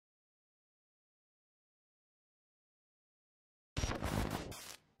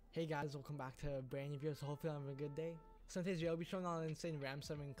Hey guys, welcome back to a brand new video, so hopefully I'm having a good day. So in today's video, I'll be showing all an insane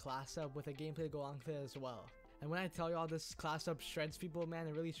RAM-7 class up with a gameplay to go along with it as well. And when I tell y'all this class up shreds people, man,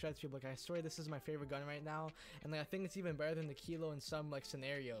 it really shreds people. Like, I swear this is my favorite gun right now, and like I think it's even better than the Kilo in some like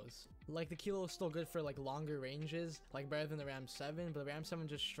scenarios. Like the Kilo is still good for like longer ranges, like better than the RAM-7, but the RAM-7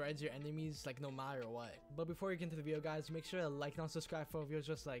 just shreds your enemies like no matter what. But before we get into the video, guys, make sure to like and subscribe for videos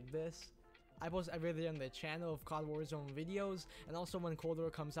just like this. I post every day on the channel of COD Warzone videos, and also when Cold War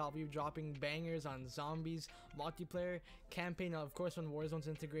comes out, we'll be dropping bangers on zombies, multiplayer, campaign, and of course when Warzone's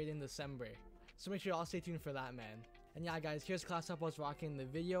integrated in December. So make sure y'all stay tuned for that, man. And yeah guys, here's class up I was rocking in the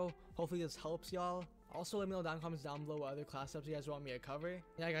video. Hopefully this helps y'all. Also let me know down in the comments down below what other class ups you guys want me to cover.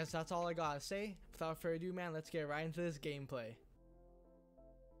 Yeah guys, that's all I gotta say. Without further ado, man, let's get right into this gameplay.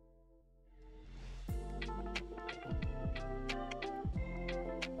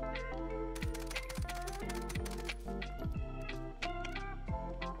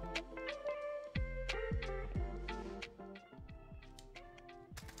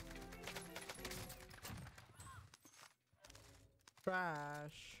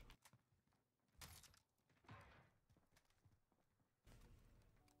 Trash.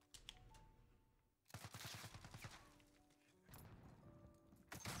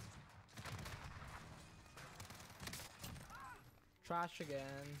 Trash again.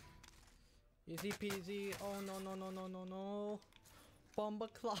 Easy peasy. Oh no no no no no no. Bomba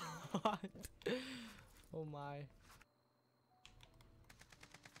clot. Oh my.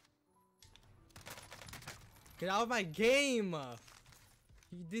 Get out of my game!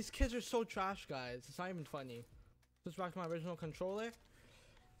 These kids are so trash, guys. It's not even funny. Just rocked my original controller.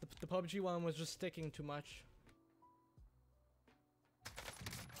 The PUBG one was just sticking too much.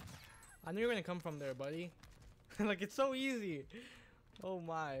 I knew you were gonna come from there, buddy. Like, it's so easy. Oh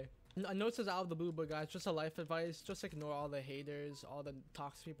my. I know it says out of the blue, but guys, just a life advice. Just ignore all the haters, all the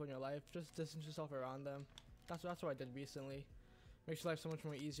toxic people in your life. Just distance yourself around them. That's what I did recently. Makes your life so much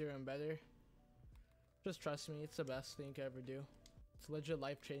more easier and better. Just trust me, it's the best thing you can ever do. It's legit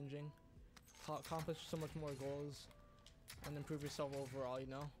life-changing. Accomplish so much more goals and improve yourself overall, you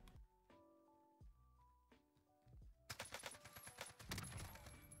know?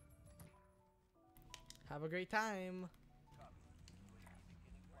 Have a great time!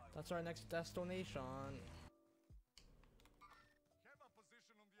 That's our next destination.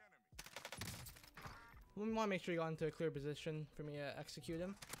 We want to make sure you got into a clear position for me to execute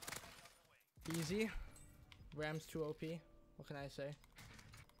him. Easy. Ram's too OP. What can I say?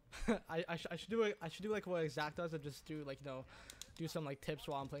 I should do like what Exact does, and just do like, you know, do some like tips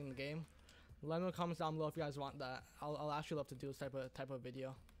while I'm playing the game. Let me know in the comments down below if you guys want that. I'll actually love to do this type of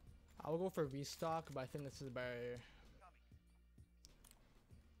video. I will go for restock, but I think this is better.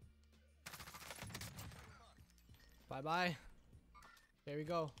 Bye bye. There we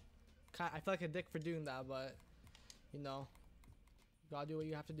go. I feel like a dick for doing that, but you know, you gotta do what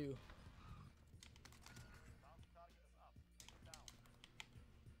you have to do.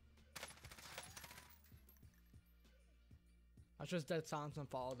 I just dead silence and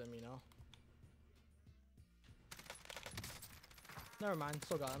followed him, you know. Never mind,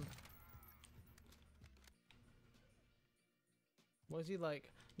 still got him. Was he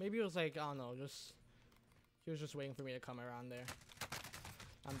like? Maybe it was like, I don't know, just he was just waiting for me to come around there.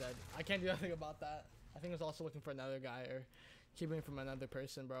 I'm dead. I can't do nothing about that. I think he was also looking for another guy or keeping it from another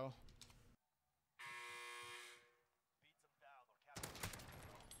person, bro.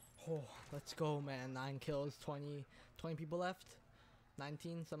 Oh, let's go, man. 9 kills, 20 people left.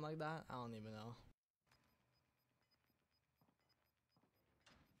 19, something like that. I don't even know.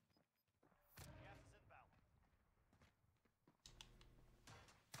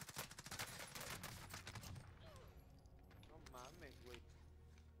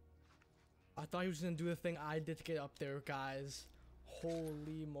 I thought he was gonna do the thing I did to get up there, guys.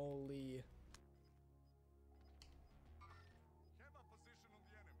 Holy moly.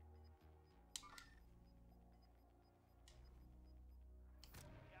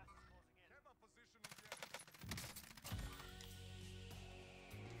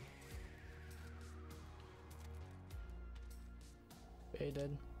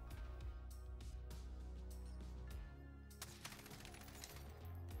 Baited.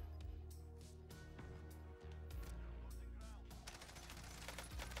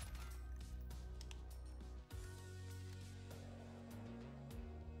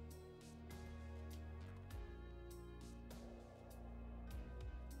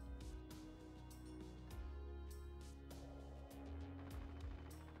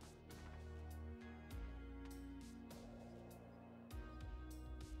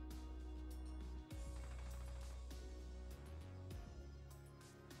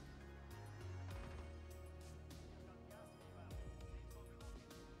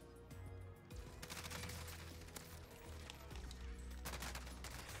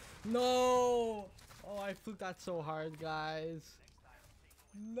 No! Oh, I fluked that so hard, guys.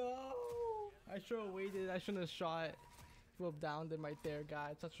 No! I should have waited. I shouldn't have shot. Well, downed him right there,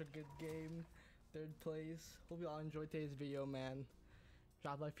 guys. Such a good game. 3rd place. Hope you all enjoyed today's video, man.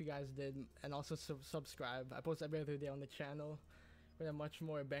 Drop a like if you guys did, and also subscribe. I post every other day on the channel. We're gonna have much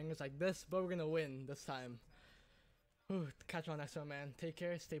more bangers like this, but we're gonna win this time. Catch you on next one, man. Take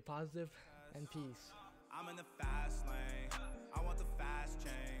care, stay positive, and peace. I'm in the fast lane.